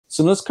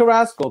soon as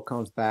Carrasco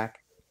comes back,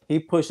 he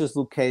pushes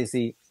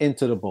Lucchesi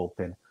into the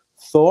bullpen.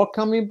 Thor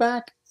coming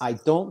back, I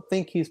don't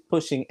think he's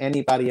pushing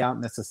anybody out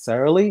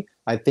necessarily.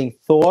 I think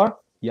Thor,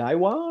 yeah, I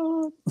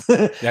won.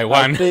 Yeah, I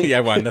won. Yeah,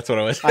 I won. That's what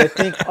it was. I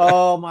think,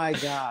 oh my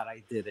God,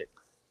 I did it.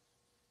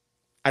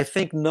 I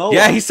think Noah.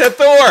 Yeah, he said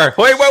Thor.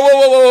 Wait,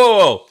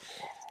 whoa.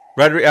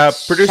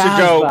 Producer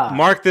Joe,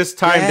 mark this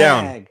time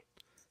down.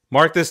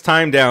 Mark this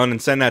time down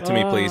and send that to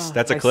me, please.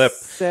 That's a clip. I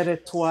said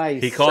it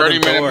twice. He called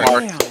 30-minute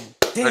Thor. mark.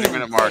 Damn,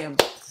 30-minute mark.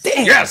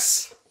 Damn.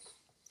 Yes.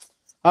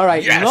 All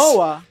right, Yes.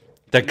 Noah.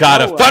 The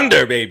God of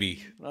Thunder,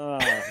 baby.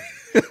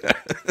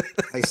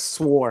 I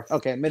swore.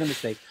 Okay, I made a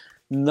mistake.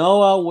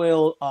 Noah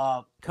will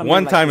come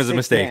One in time like is a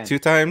mistake. 2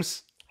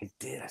 times? I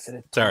did. I said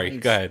it Sorry,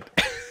 twice. go ahead.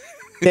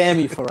 Damn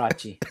you,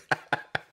 Farachi.